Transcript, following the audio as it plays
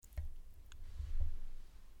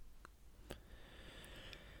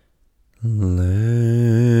Let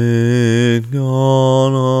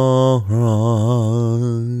God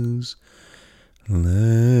arise,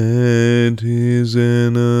 let his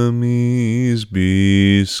enemies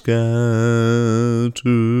be scattered.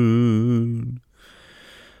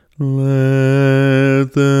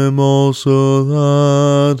 Let them also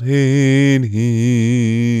that hate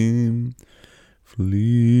him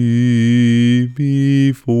flee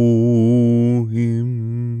before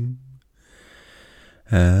him.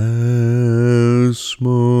 As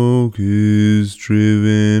smoke is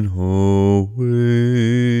driven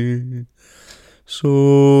away,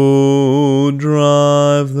 so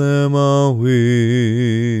drive them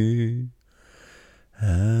away.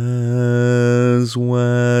 As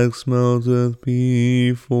wax melteth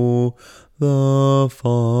before the fire,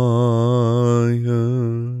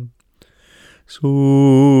 so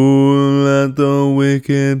let the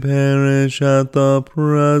wicked perish at the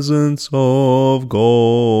presence of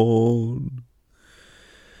God.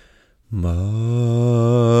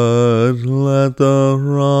 But let the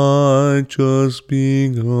righteous be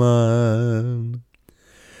glad.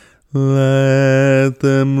 Let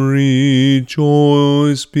them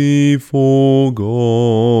rejoice before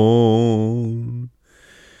God.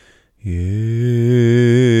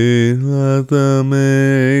 Yea, let them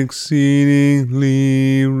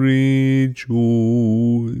exceedingly rejoice.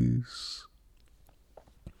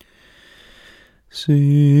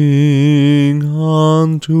 Sing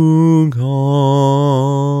unto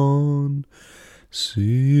God,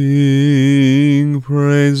 sing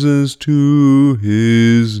praises to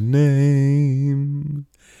his name.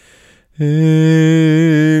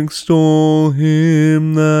 Extol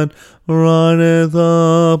him that rideth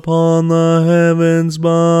upon the heavens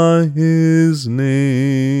by his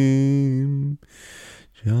name.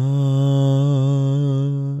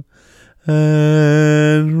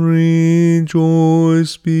 And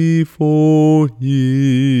rejoice before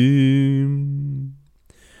him.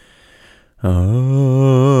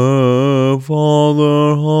 A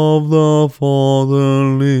Father of the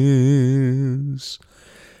fatherless,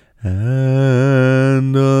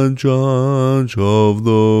 and a Judge of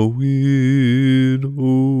the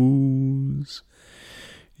widows,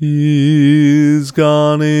 is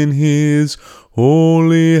God in his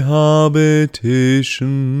holy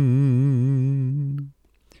habitation.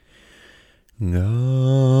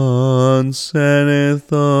 God setteth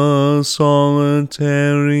the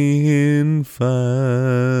solitary in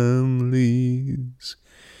families.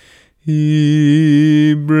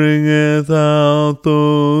 He bringeth out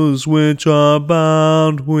those which are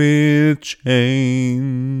bound with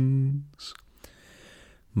chains.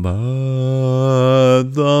 But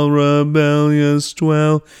the rebellious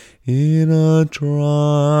dwell in a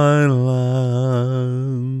dry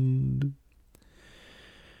land.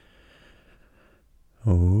 O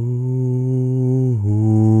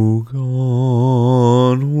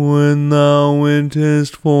God, when thou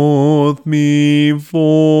wentest forth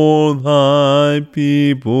before thy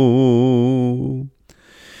people,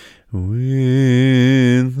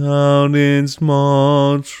 when thou didst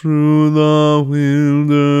march through the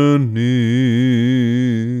wilderness,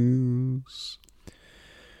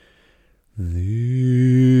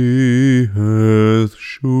 the earth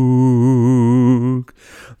shook,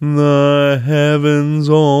 the heavens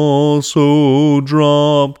also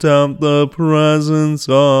dropped out the presence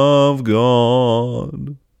of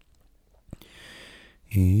God.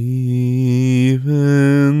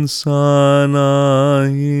 Even Sinai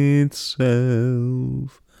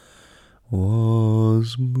itself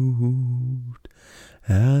was moved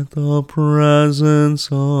at the presence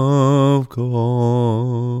of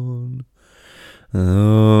God,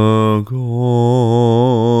 the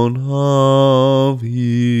God of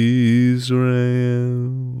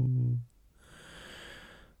Israel.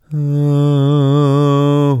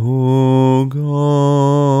 O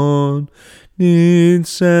God, did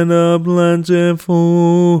send a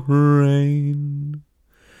plentiful rain,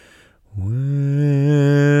 whereby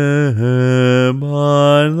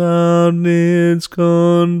thou didst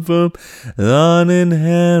confirm thine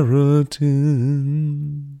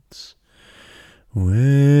inheritance,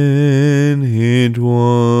 when it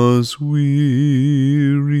was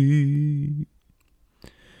weary.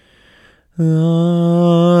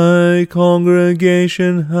 Thy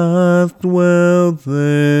congregation hath dwelt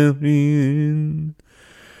therein.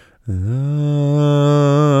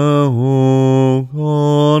 Thou, O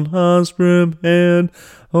God, hast prepared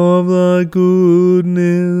of thy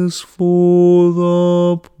goodness for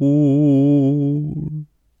the poor.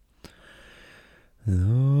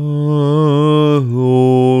 The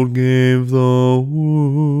Lord gave the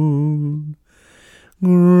word.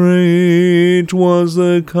 Great Great was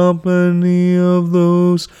the company of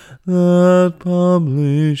those that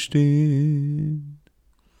published it.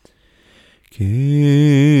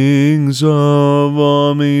 Kings of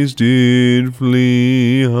armies did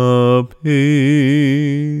flee apace,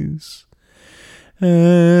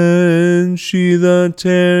 and she that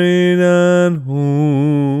tarried at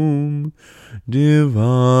home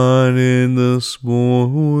divided the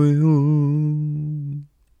spoil.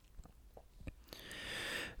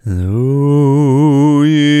 Though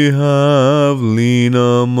ye have lean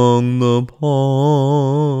among the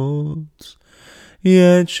pots,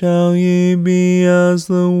 yet shall ye be as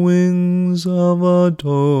the wings of a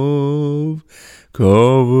dove,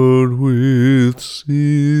 covered with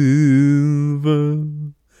silver,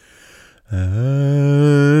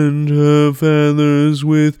 and her feathers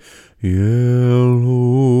with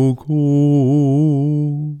yellow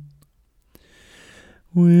gold.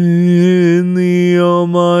 When the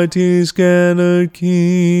Almighty scattered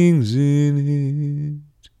kings in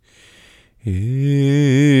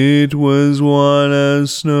it was white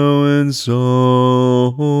as snow and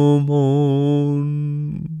Solomon.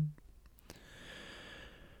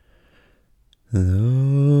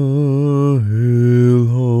 The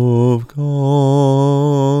hill of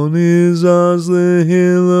God is as the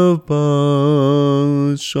hill of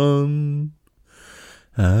Bashan,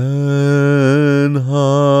 and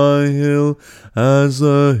high hill as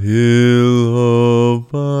the hill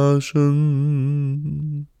of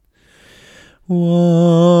Bashan.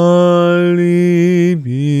 While ye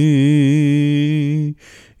be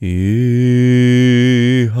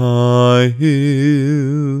ye high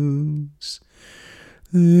hills,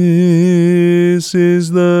 this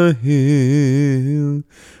is the hill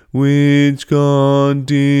which God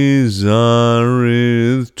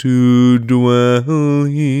desireth to dwell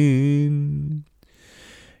in.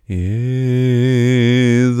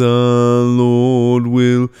 Yea, the Lord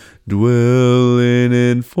will dwell in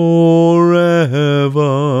it forever.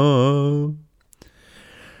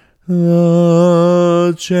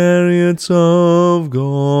 The chariots of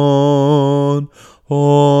God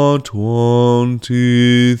are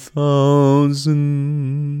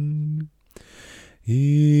 20,000,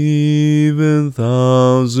 even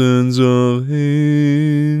thousands of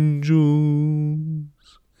angels.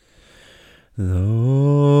 The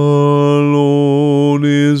Lord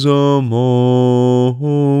is among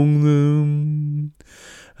them,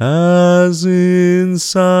 as in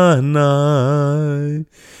Sinai,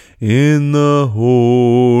 in the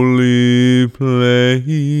holy place.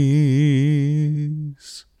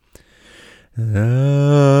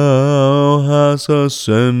 Thou hast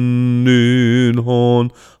ascended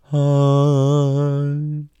on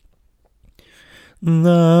high.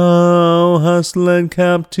 Thou hast led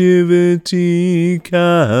captivity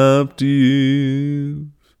captive.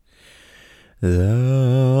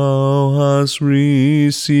 Thou hast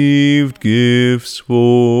received gifts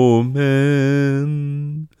for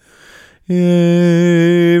men,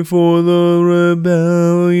 yea, for the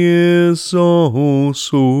rebellious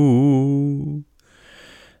also,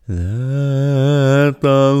 that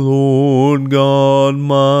the Lord God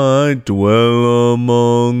might dwell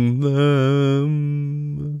among them.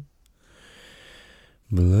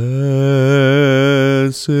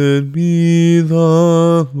 Blessed be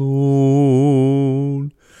the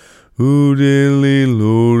Lord, who daily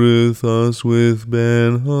loadeth us with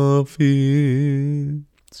benefits,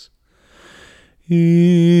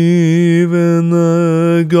 even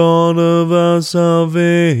the God of our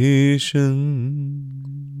salvation.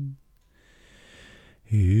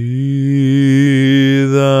 He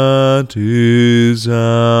that is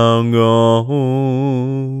our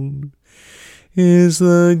God is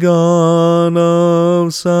the God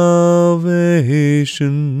of salvation,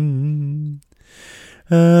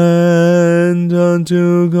 and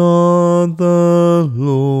unto God the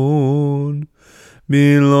Lord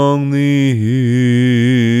belong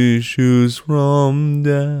the issues from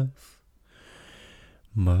death.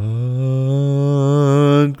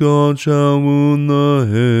 But God shall wound the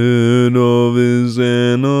head of his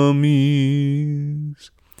enemies,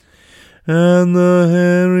 and the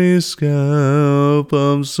hairy scalp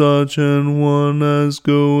of such an one as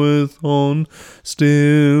goeth on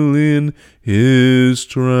still in his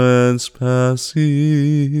trespasses.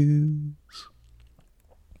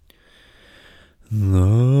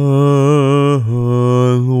 The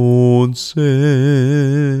Lord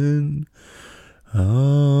said,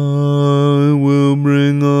 I will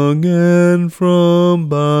bring again from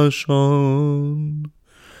Bashan.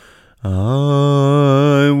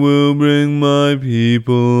 I will bring my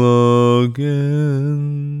people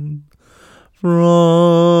again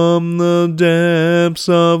from the depths depths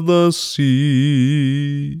of the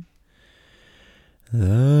sea,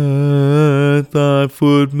 that thy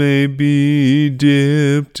foot may be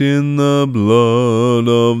dipped in the blood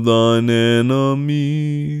of thine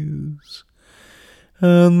enemies,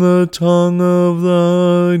 and the tongue of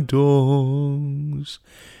thy dogs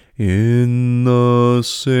in the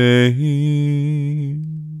same.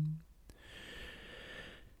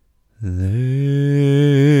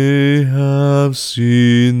 They have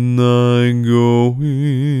seen thy goings,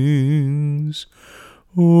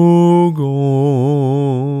 O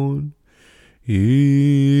God,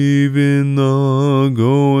 even the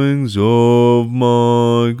goings of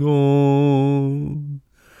my God,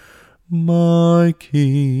 my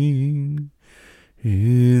King,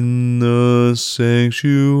 in the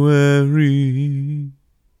sanctuary.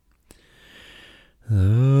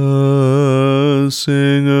 The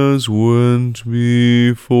singers went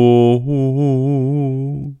before,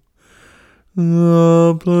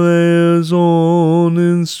 the players on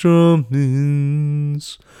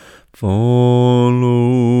instruments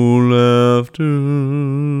follow after.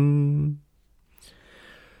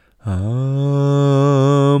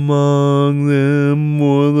 Among them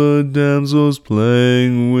were the damsels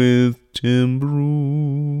playing with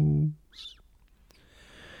timbrels.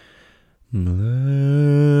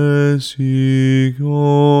 Bless ye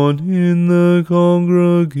God in the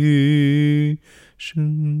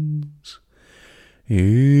congregations,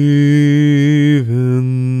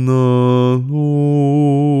 even the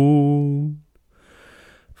Lord,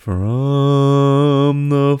 from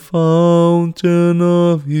the fountain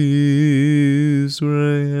of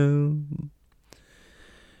Israel.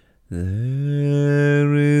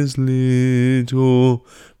 There is little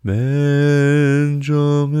Benjamin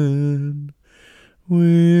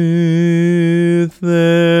with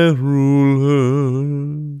their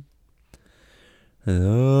ruler,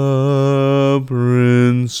 the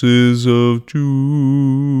princes of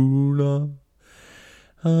Judah,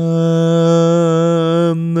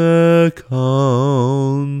 and their council,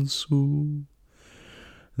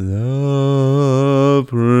 the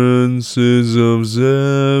princes of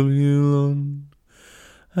Zebulun,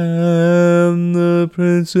 and the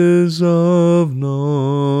princes of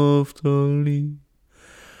Naphtali.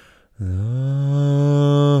 Thy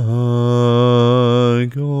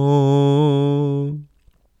God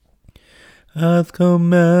hath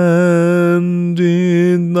commanded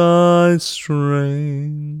thy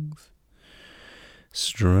strength.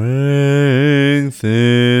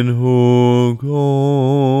 Strengthen, O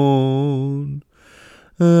God,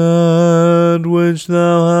 that which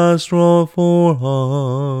thou hast wrought for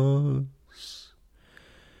us,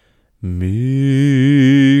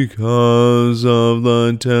 because of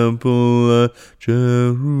the temple at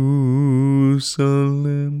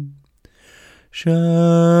Jerusalem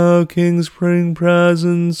shall kings bring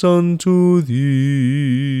presents unto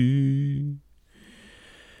thee.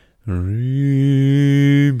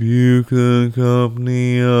 Rebuke the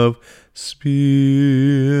company of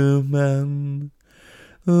spearmen,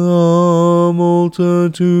 the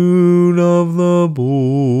multitude of the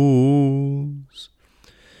bulls,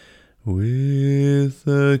 with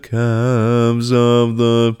the calves of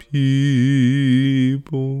the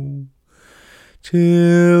people,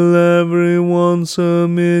 till every one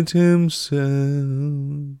submit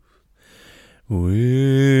himself,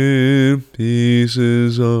 with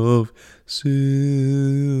pieces of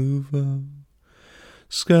silver.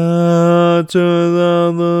 Scatter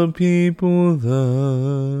thou the people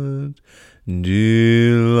that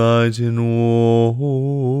delight in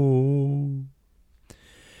war.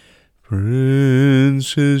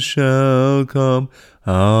 Princes shall come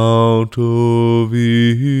out of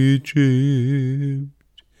Egypt.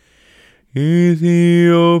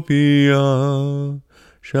 Ethiopia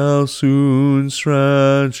shall soon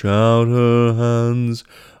stretch out her hands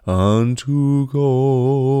unto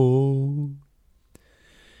God.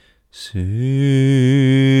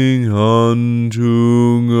 Sing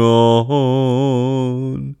unto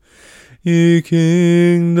God, ye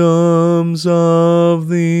kingdoms of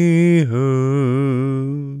the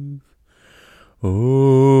earth.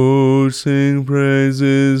 O sing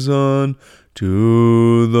praises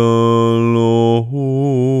unto the Lord.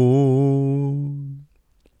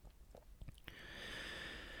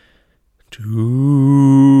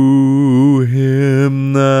 To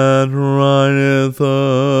him that rideth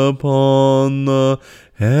upon the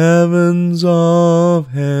heavens of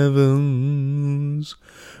heavens,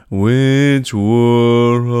 which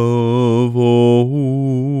were of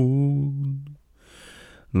old.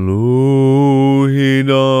 Lo, he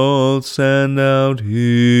doth send out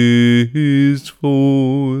his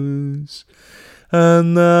voice,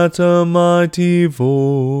 and that a mighty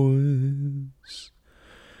voice.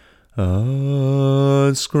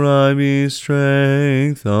 Ascribe ye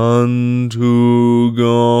strength unto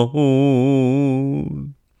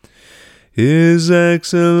God. His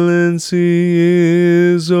excellency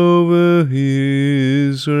is over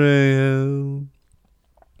Israel,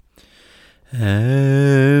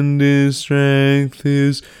 and his strength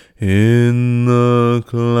is in the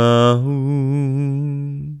clouds.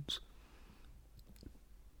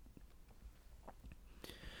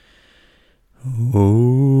 O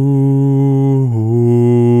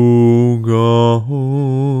God,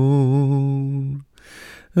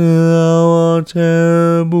 thou art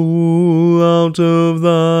terrible out of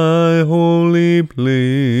thy holy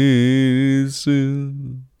places.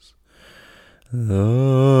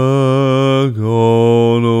 The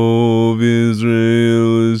God of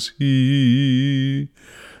Israel is he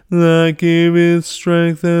that giveth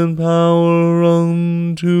strength and power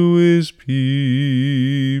unto his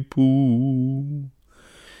people.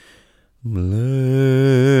 Blessed